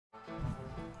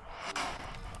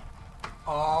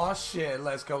Oh shit,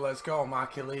 let's go,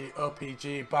 Marky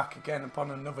OPG back again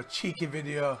upon another cheeky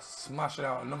video, smashing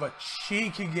out another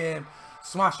cheeky game,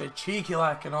 smash it cheeky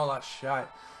like and all that shit.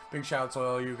 Big shout out to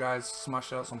all you guys,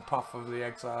 smashed out some Path of the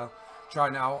Exile,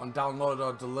 trying it out and download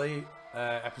or delete,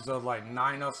 episode like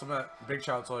 9 or something. Big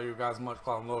shout out to all you guys, much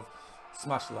clown love,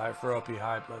 smash the like for OP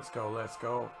hype, let's go.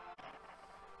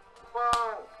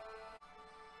 Whoa!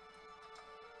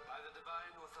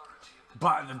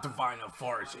 By the divine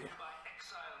authority.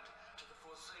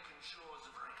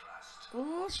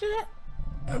 Oh shit!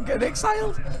 I'm getting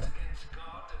exiled. Find your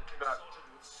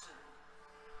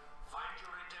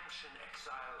redemption,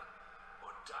 exile,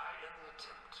 or die in the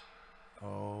attempt.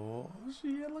 Oh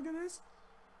shit! Look at this.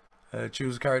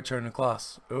 Choose a character in a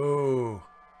class. Oh.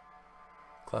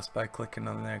 Class by clicking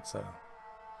on the exile.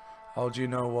 How do you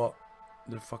know what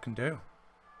they fucking do? You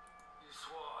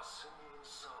swore a single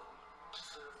soul to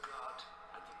serve God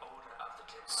and the order of the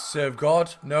temple. Serve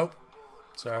God? Nope.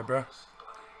 Sorry, bro.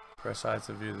 Press I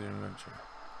to view the inventory.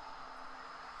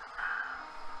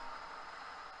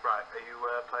 Right, are you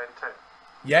playing 10?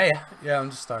 Yeah,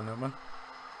 I'm just starting up, man.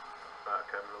 Right,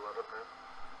 okay, I'm gonna load up now.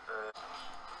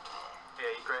 Yeah,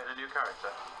 you creating a new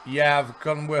character? Yeah, I've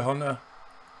gone with Hunter.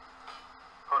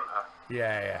 Hunter?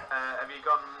 Yeah. Have you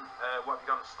gone, what have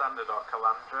you gone, standard or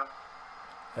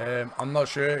Calandra? I'm not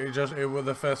sure, it was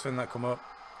the first thing that come up.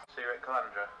 So you're at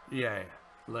Calandra? Yeah.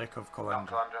 Lake of Not Calandra.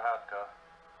 Calandra Hardcore?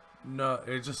 No,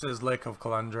 it just says Lake of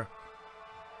Calandra.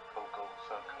 Cool,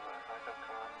 so Calandra,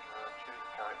 choose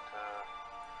a character,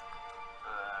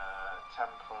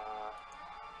 Templar,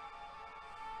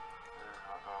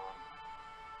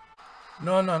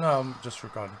 No, I'm just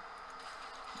recording.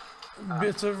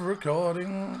 Bit of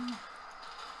recording.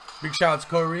 Big shout out to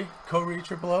Corey,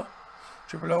 Triple O,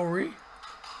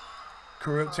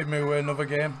 corrupted me with another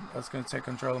game that's going to take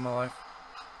control of my life.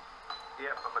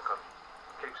 Yep, I'm a cunt.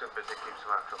 Keeps him busy, keeps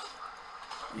him out of trouble.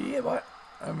 Yeah, but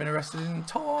I've been arrested in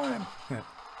time.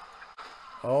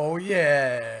 Oh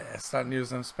yeah, starting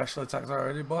using them special attacks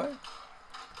already, boy.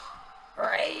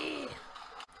 Right.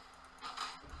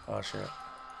 Oh shit.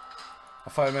 I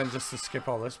thought I meant just to skip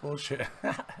all this bullshit.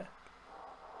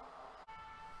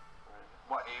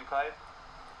 What do you play?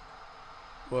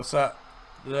 What's that?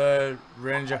 The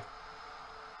Ranger.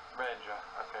 Ranger.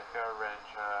 Okay, if you're a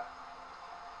Ranger,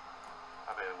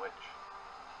 I'll be a witch.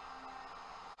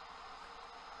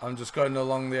 I'm just going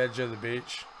along the edge of the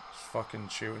beach. Just fucking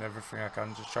shooting everything I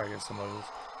can. Just try to get some levels.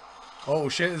 Oh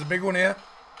shit, there's a big one here.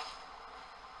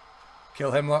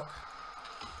 Kill Hemlock.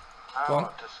 I Go on.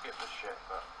 want to skip the shit,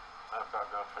 but I've got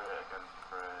to go through it again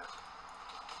for it.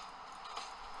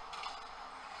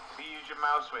 If you use your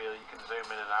mouse wheel, you can zoom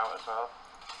in and out as well.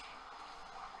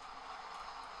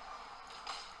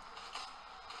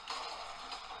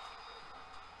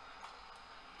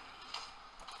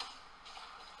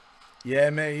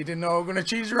 Yeah, mate, you didn't know I was gonna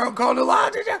choose your own corner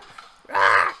line, did you?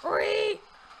 Ah, wee.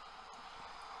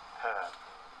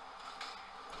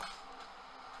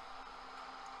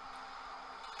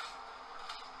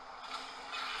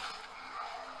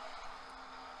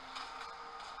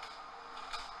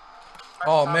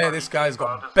 Oh man, this guy's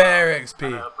got bare XP.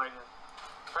 Press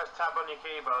tab on your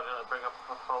keyboard and it'll bring up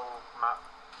a full map.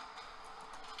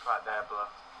 Right there, bro.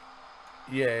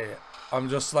 Yeah. I'm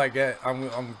just like,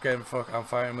 I'm getting fucked. I'm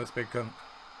fighting this big cunt.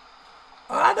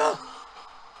 Ah no!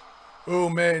 Oh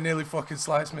mate, it nearly fucking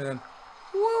sliced me then.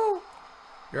 Woo!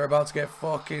 You're about to get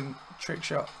fucking trick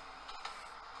shot.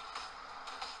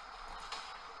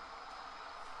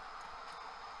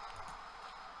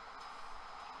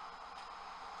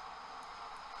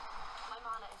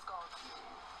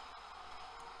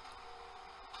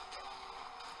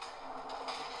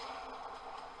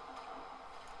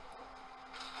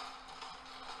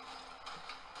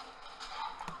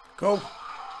 Go!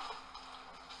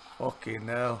 Fucking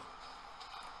hell.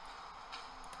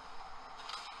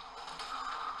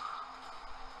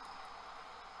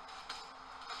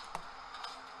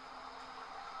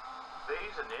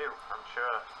 These are new, I'm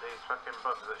sure. These fucking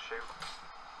bugs that shoot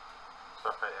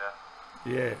stuff at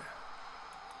you. Yeah.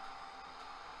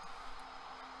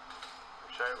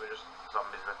 I'm sure it was just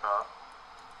zombies before.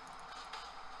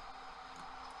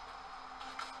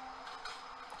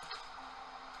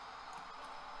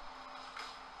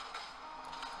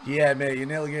 Yeah, mate, you're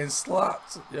nearly getting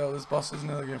slapped. Yo, this boss is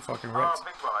nearly getting fucking wrecked. Oh,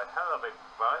 big boy. Hello, big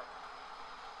boy.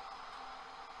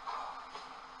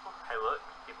 Hey, look.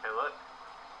 Hey, look.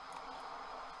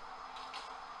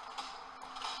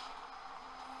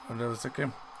 Another took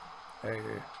him. Hey.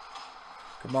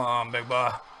 Come on, big boy.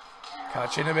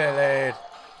 Catch you in a bit, lad.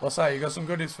 What's that? You got some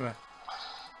goodies for me?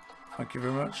 Thank you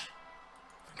very much.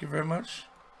 Thank you very much.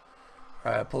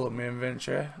 Right, pull up my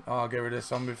inventory. Oh, I'll get rid of this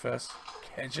zombie first.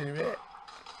 Catch any bit.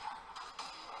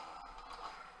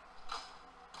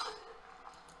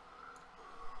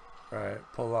 Right,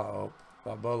 pull that up.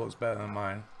 That bow looks better than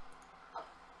mine.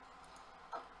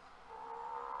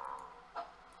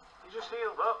 You just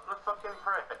healed up the fucking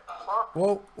prick. What?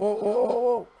 Whoa, whoa, whoa, whoa,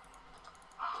 whoa.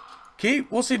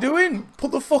 Keep, what's he doing?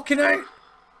 Put the fucking out.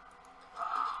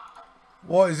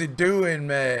 What is he doing,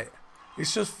 mate?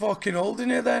 He's just fucking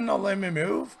holding it then, not letting me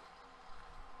move.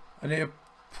 I need to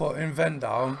put invent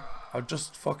down. I've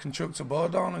just fucking chucked a bow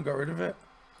down and got rid of it.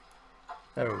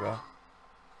 There we go.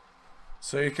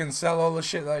 So you can sell all the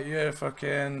shit that you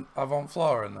fucking have on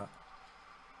floor and that.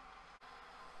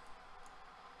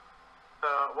 So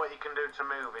what you can do to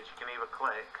move is you can either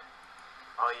click,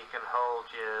 or you can hold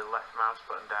your left mouse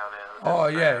button down here. And Oh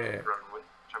yeah. Run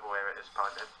whichever way it is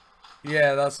pointed.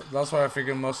 Yeah, that's why I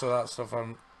figured most of that stuff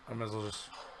I might as well just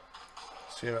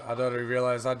see it. I don't really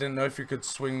realize. I didn't know if you could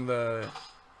swing the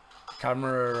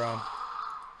camera around.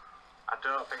 I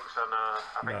don't think so, no.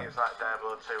 I think it's like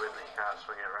Diablo 2 in that you can't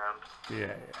swing it around.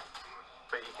 Yeah.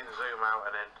 But you can zoom out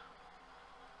and in.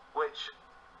 Which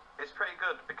is pretty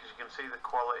good because you can see the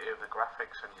quality of the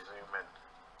graphics when you zoom in.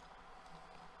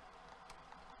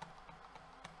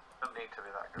 Doesn't need to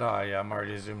be that good. No, yeah, I'm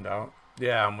already zoomed out.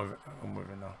 Yeah, I'm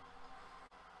moving now.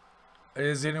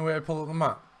 Is there any way to pull up the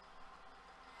map?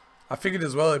 I figured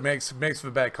as well it makes for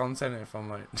better content if I'm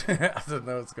like I don't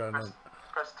know what's going on.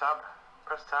 Press tab.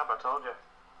 Press tab, I told you.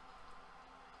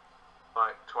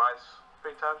 Like twice,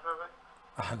 3 times maybe?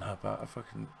 I know, but I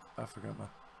forgot man.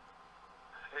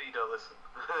 You don't listen.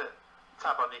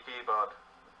 Tab on your keyboard.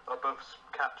 Above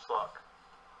caps lock.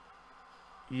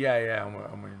 Yeah, I'm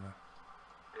with you now.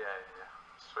 Yeah.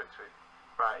 Sweet.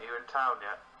 Right, are you in town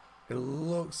yet? It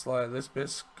looks like this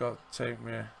bit's got to take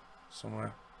me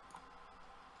somewhere.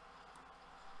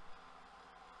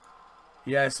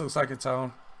 Yeah, it looks like a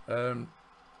town.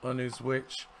 Lonnie's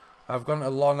Witch. I've gone to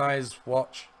Lonnie's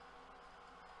Watch.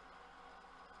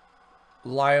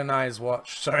 Lionized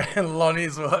Watch. Sorry,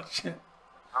 Lonnie's Watch.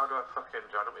 How do I fucking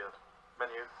join up here?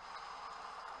 Menu.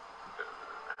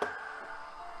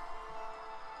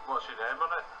 What's your name on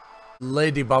it?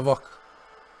 LadyBavok.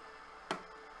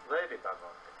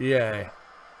 LadyBavok? Yeah.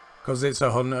 Because it's a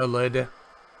hunter lady.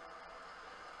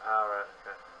 Alright,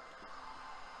 okay.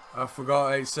 I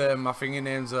forgot it's my finger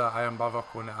name's I am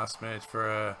Bavok when it asked me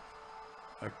for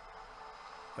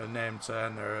a name to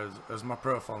enter as my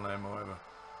profile name or whatever.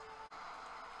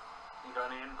 You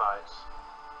got any invites?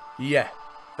 Yeah.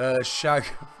 Shag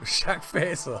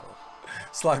Faisal.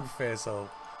 Slag Faisal.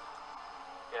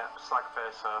 Yeah, Slag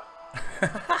Facer.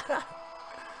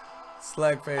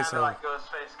 Slag Kinda Faisal. like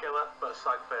Ghostface Killer, but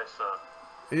Slag Facer.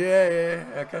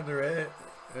 Yeah, I kinda rate it.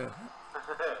 Yeah.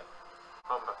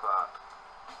 Bumper clap.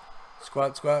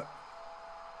 Squat.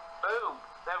 Boom!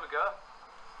 There we go.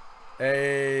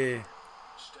 Hey.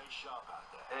 Stay sharp out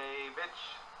there. Hey, bitch.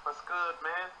 What's good,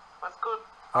 man? What's good?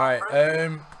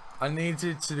 Alright, I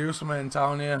needed to do something in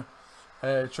town here.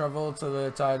 Travel to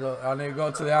the tidal. I need to go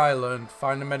to the island,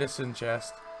 find a medicine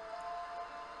chest.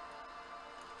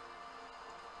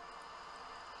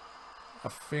 I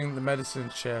think the medicine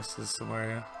chest is somewhere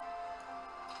here.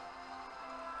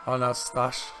 Oh no,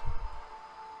 stash.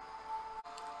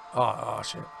 Oh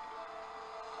shit.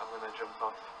 I'm gonna jump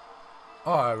off.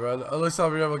 Alright, bro. At least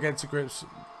I'll be able to get to grips.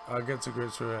 I'll get to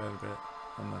grips with it in a bit.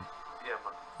 And then Yeah,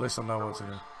 man. at least I'll know what to do.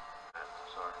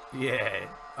 Sorry. Yeah.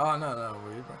 Oh no,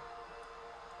 weird, bro.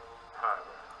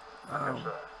 Alright,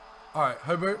 bro. Alright,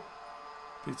 Hobart.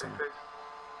 Pizza.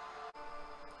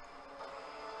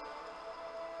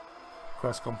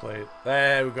 Quest complete.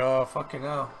 There we go. Fucking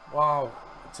hell. Wow.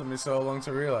 It took me so long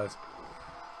to realise.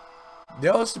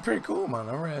 Yeah, this is pretty cool, man.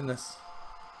 I'm rating this.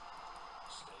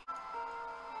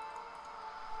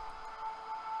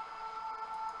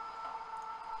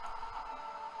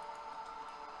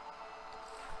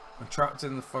 I'm trapped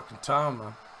in the fucking town,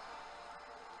 man.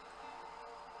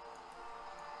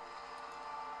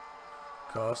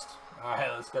 Coast.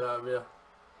 Alright, let's get out of here.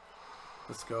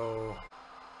 Let's go.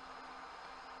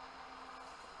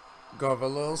 Go have a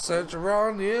little search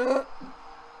around here.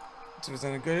 See if there's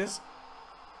any goodies.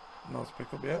 No to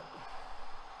pick up yet.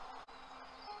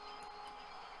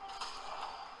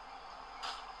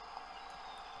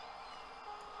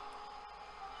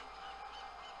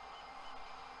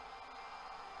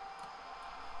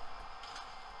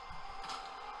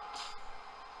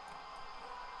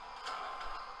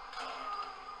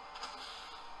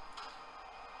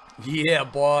 Yeah,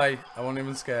 boy. I wasn't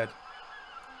even scared.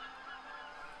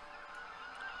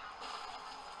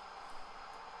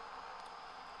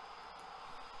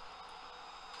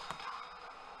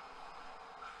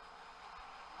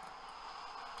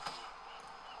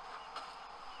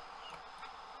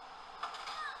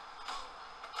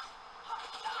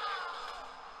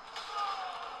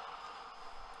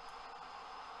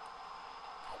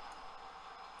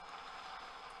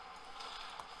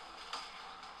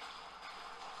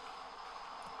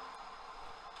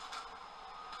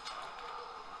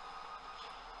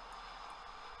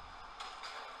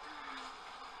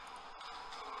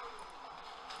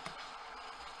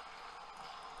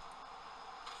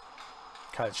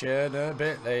 Catch you in a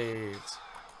bit late.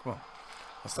 Come on.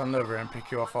 I'll stand over here and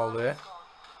pick you off all day.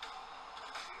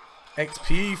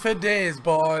 XP for days,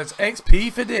 boys.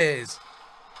 XP for days.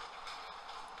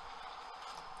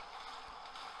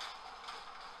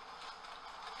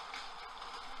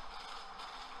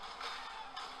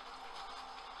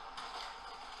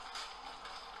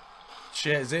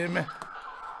 Shit, is it in me?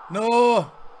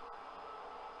 No!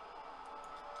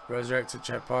 Resurrected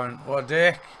checkpoint. What a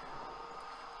dick.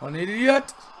 What an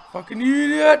idiot. Fucking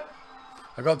idiot.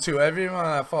 I got too heavy, man.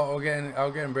 I thought I was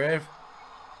getting brave.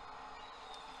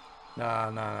 Nah,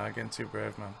 I'm getting too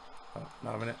brave, man. Oh,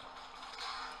 not having it.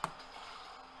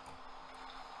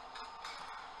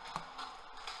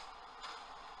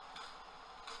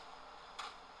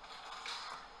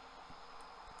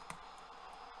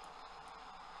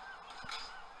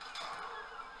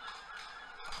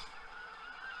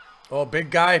 Oh,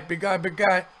 big guy, big guy, big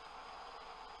guy.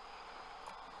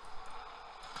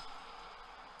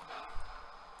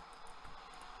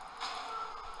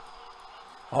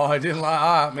 Oh, I didn't like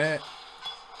that, mate.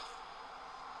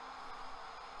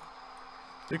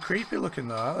 They're creepy looking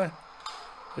though, aren't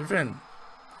they? They're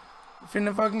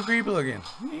fucking creepy looking.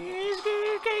 I'm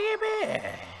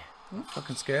not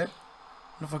fucking scared.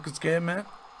 I'm not fucking scared, man.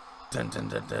 Dun dun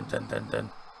dun dun dun dun dun.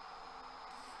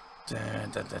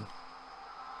 Dun dun dun.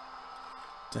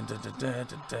 Dun dun dun dun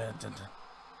dun dun dun.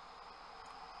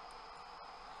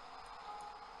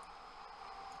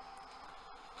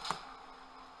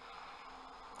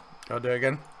 I'll do it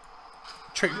again.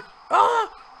 Trick. Ah!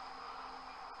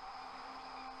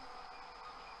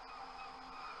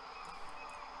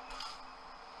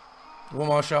 One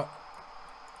more shot.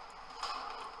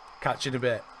 Catch it a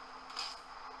bit.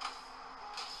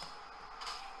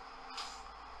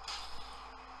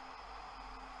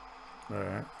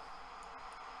 Alright.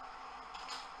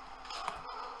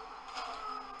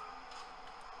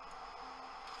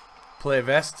 Play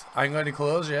vest. I ain't got any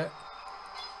clothes yet.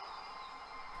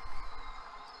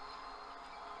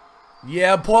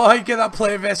 Yeah, boy, get that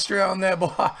play vest straight on there,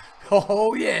 boy.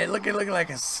 Oh yeah, looking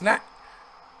like a snack.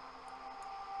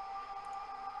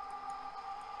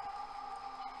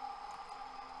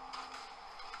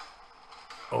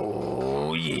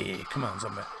 Oh yeah, come on,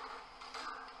 zombie.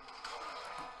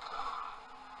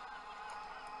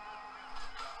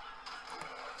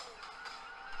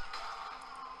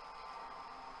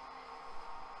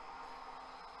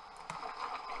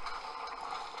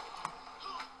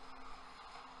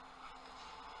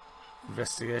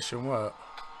 Investigation work.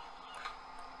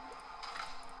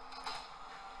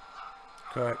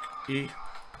 Correct. E.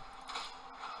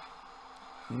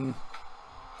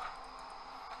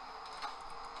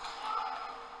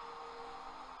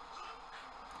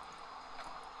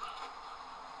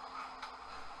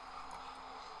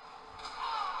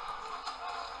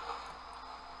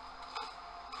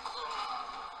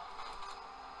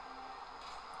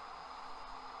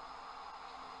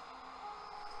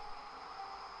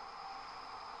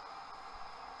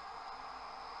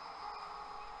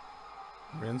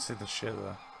 We didn't see the shit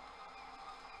though.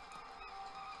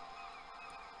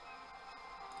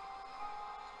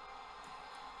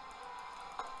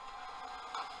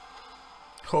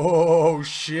 Oh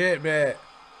shit, mate.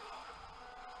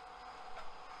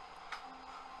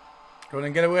 Go on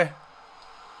and get away.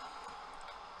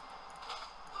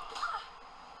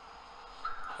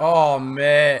 Oh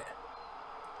mate.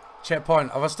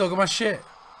 Checkpoint. Have I still got my shit?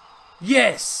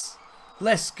 Yes!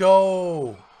 Let's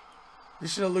go! You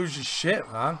should lose your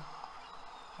shit, man.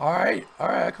 Alright,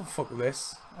 I can fuck with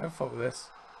this. And I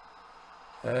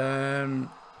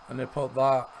put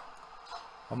that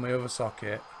on my other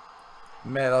socket.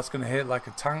 Mate, that's gonna hit like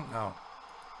a tank now.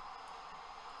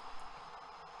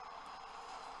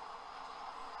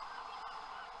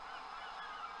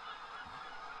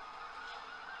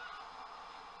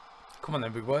 Come on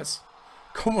then, big boys.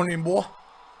 Come on in, boy.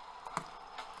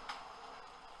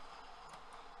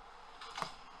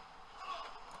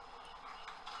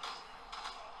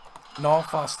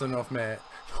 Not fast enough, mate.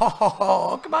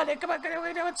 Oh, come on, get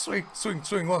away, do it. Swing,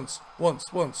 once,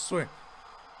 swing.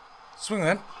 Swing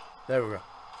then. There we go.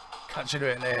 Catch it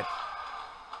in there.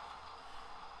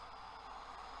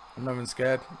 I'm not even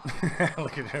scared.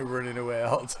 Look at her running away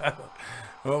all the time.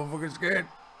 I'm fucking scared.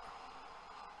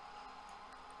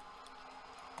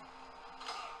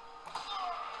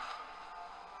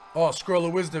 Oh, scroll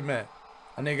of wisdom, mate.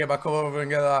 I need to get back over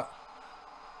and get that.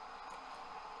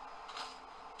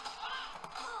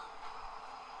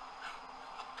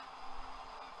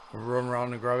 Run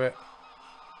around and grab it.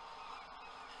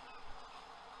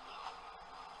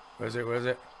 Where's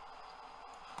it?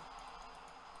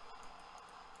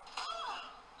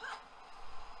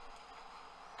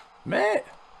 Mate!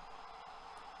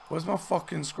 Where's my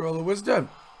fucking scroll of wisdom?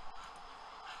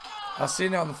 I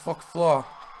seen it on the fucking floor.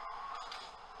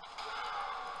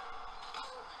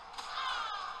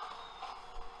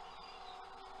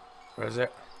 Where is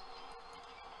it?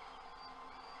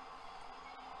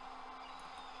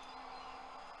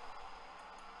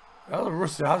 That was a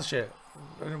rusty hard shit.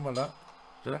 I didn't want that.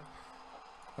 Did I?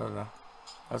 I don't know.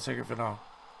 I'll take it for now.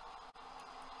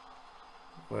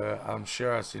 Where I'm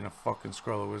sure I've seen a fucking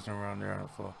scroll of wisdom around there on the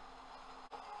floor.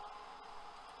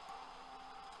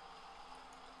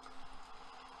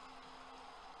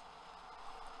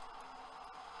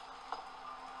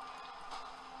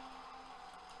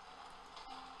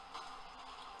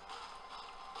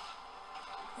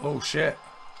 Oh shit.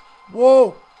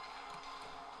 Whoa!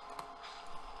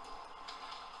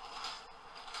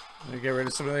 Let me get rid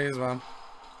of some of these, man.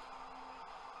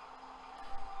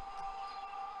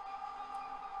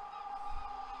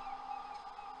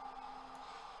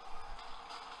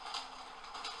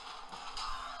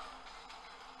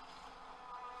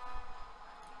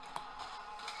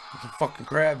 It's a fucking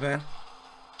crab, man.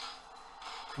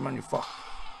 Come on, you fuck.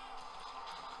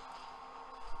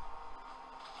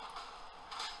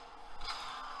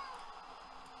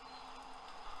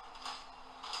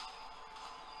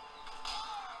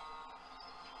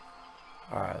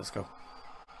 Alright, let's go.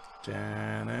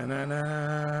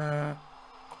 Da-na-na-na.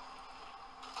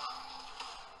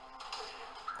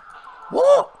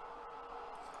 What?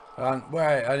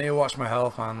 Wait, I need to watch my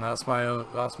health, man. That's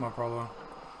my problem.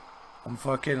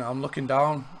 I'm looking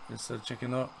down instead of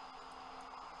checking up.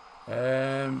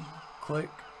 Click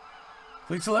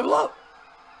to level up.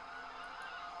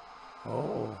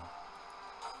 Oh,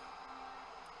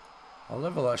 I'll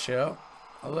level that shit up.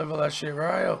 I'll level that shit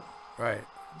right up. Right.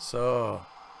 So,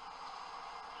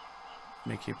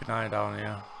 let me keep an eye down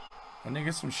here. I need to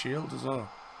get some shield as well.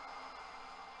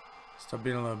 Stop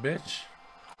being a little bitch.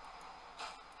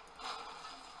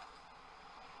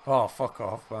 Oh, fuck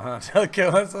off, man. I'll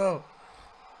kill myself.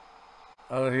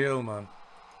 I'll heal, man.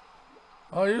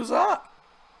 I'll use that.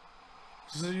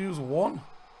 Just use one.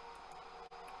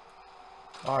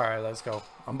 Alright, let's go.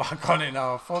 I'm back on it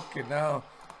now. Fuck it now.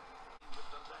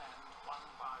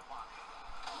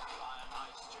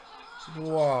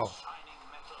 Wow.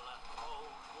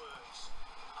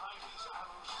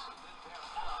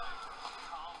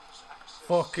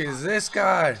 Fuck is this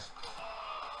guy?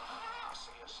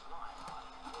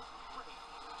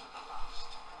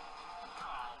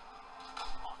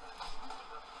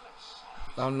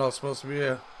 I'm not supposed to be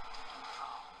here.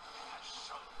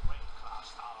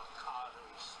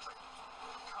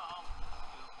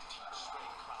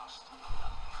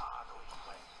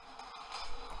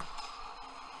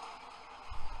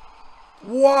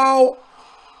 Wow,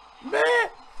 man!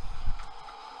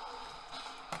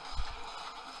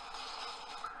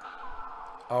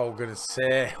 I was gonna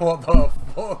say, what the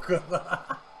fuck was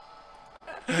that?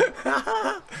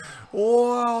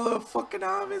 Wow, the fucking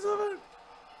armies of it.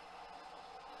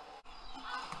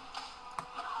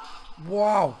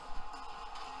 Wow.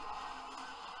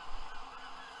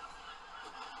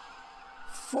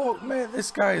 Fuck, mate,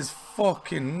 this guy is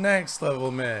fucking next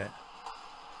level, mate.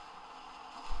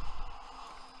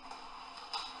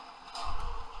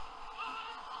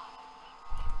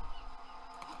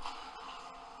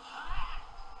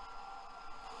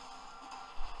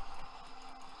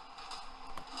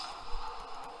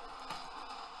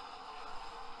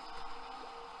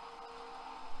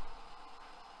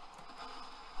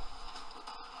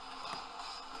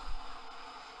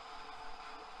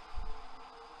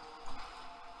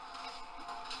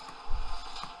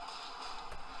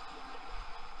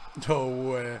 No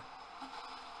way.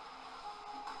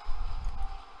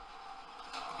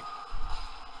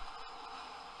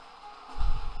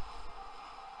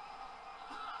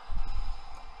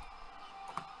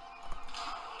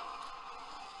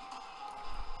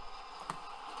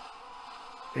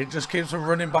 It just keeps on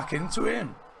running back into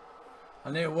him.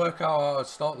 I need to work out how to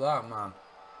stop that, man.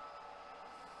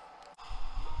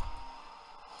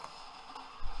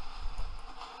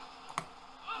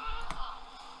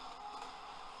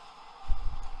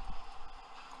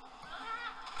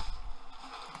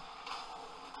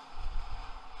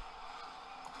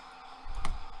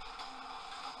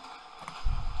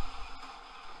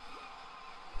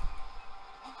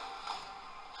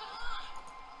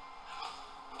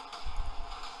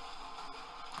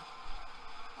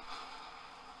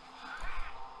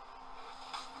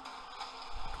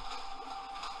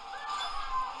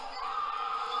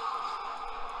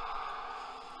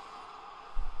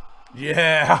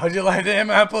 Yeah, how'd you like them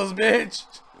apples, bitch?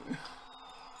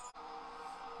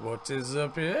 What is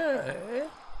up here?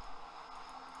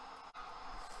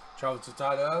 Travel to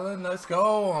Tide Island, let's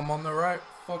go. I'm on the right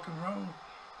fucking road.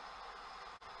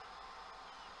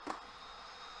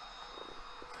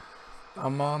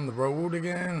 I'm on the road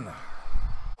again.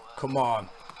 Come on.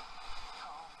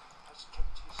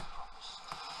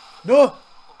 No!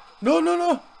 No, no,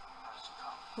 no!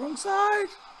 Wrong side!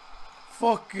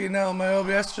 Fucking hell, my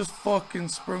OBS just fucking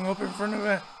sprung up in front of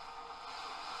me.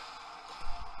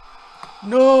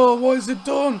 No, what has it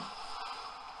done?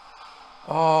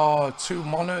 Oh, 2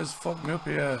 monitors fucked me up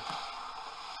here.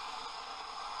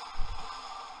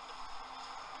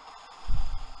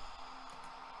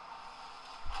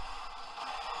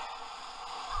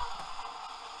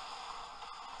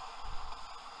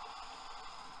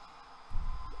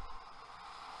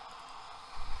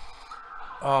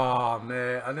 Oh,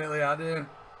 mate, I nearly had him.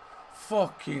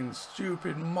 Fucking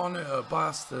stupid monitor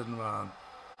bastard, man.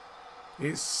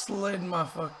 It slid my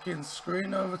fucking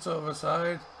screen over to the other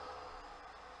side.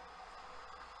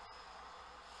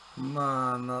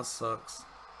 Man, that sucks.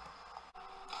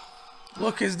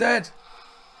 Look, he's dead.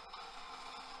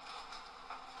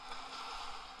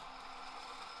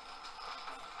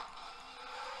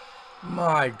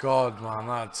 My God, man,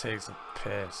 that takes a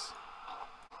piss.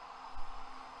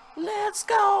 Let's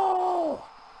go!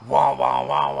 Wow, wow,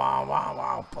 wow, wow, wow,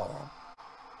 wow, boom.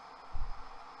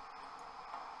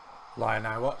 Lion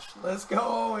Eye Watch. Let's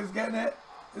go! He's getting it!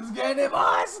 He's getting it,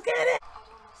 boys! He's getting it!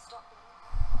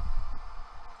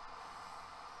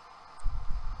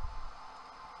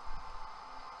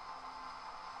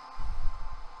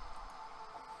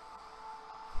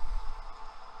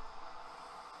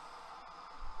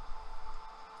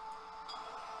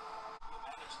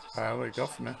 Alright, what you got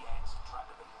for me?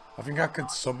 I think I could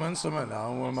summon something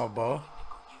now with my bow.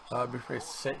 That'd be pretty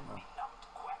sick, man.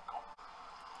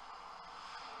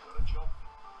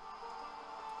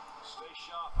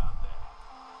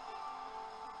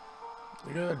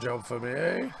 You got a job for me,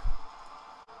 eh?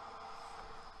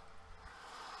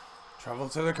 Travel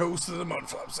to the coast of the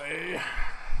mudflaps, eh?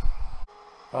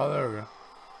 Oh, there we go.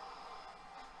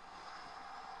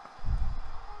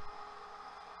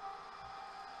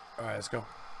 Alright, let's go.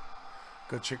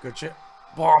 Good shit, good shit.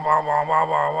 Bam, bam, bam, bam,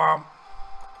 bam, bam.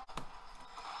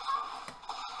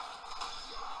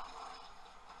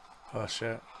 Oh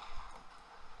shit.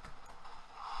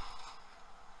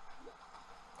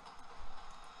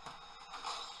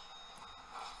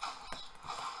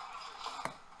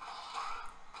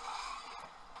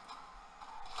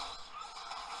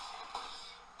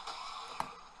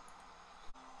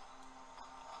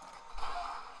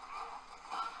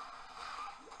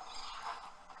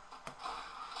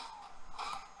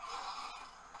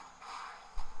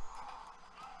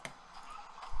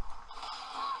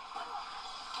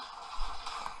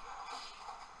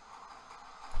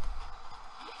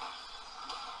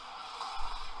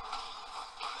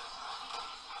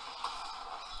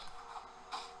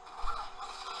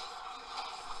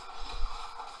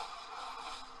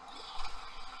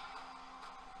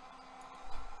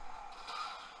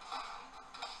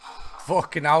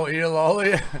 Fucking out here,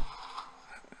 lolly.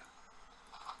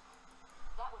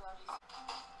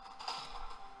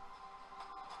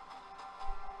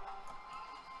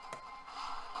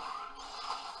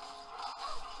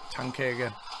 Tanky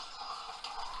again.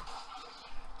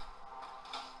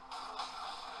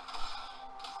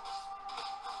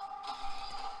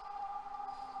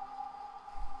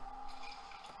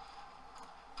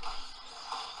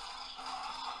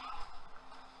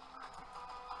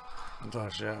 Oh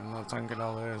shit, I'm not tanking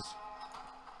all this.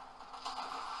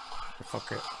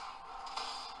 Fuck it.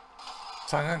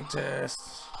 Tank test.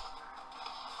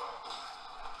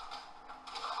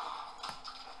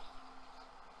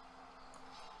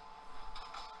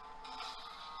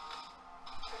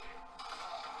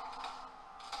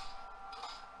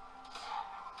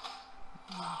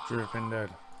 Dripping dead.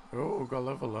 Oh, got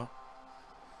level though.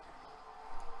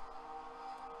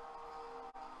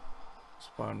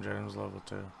 Spawn James level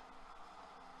 2.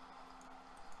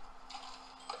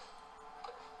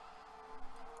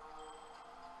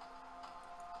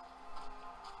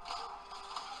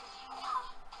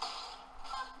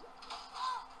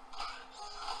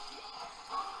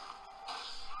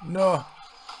 No,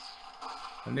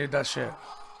 I need that shit.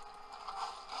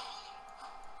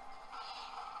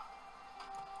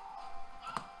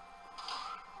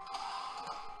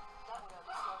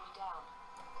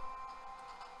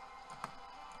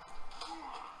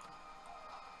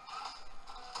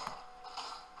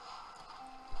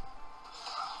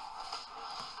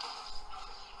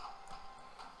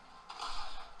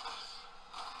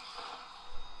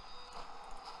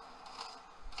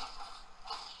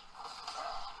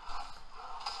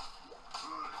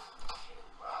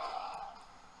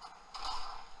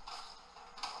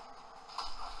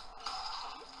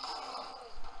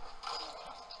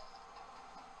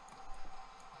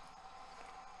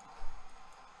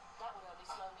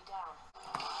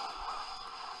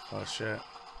 Oh shit.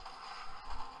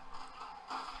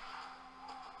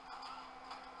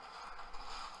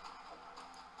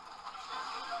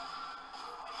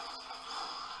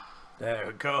 There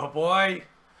we go, boy.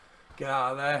 Get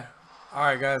out of there.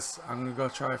 Alright guys, I'm gonna go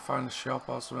try and find a shop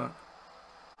or something.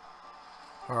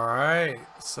 Alright,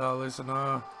 so listen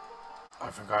up.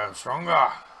 I think I am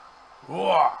stronger.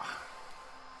 Whoa.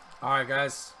 Alright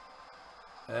guys.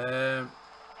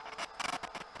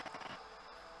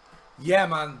 Yeah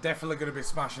man, definitely gonna be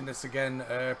smashing this again.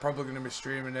 Probably gonna be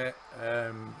streaming it.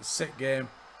 Sick game.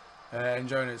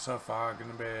 Enjoying it so far.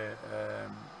 Gonna be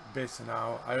beating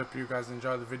out. I hope you guys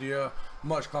enjoy the video.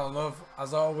 Much clown love.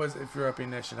 As always, if you're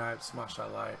OPNation hype, smash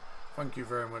that like. Thank you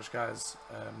very much guys.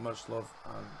 Much love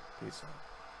and peace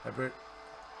out. Bye.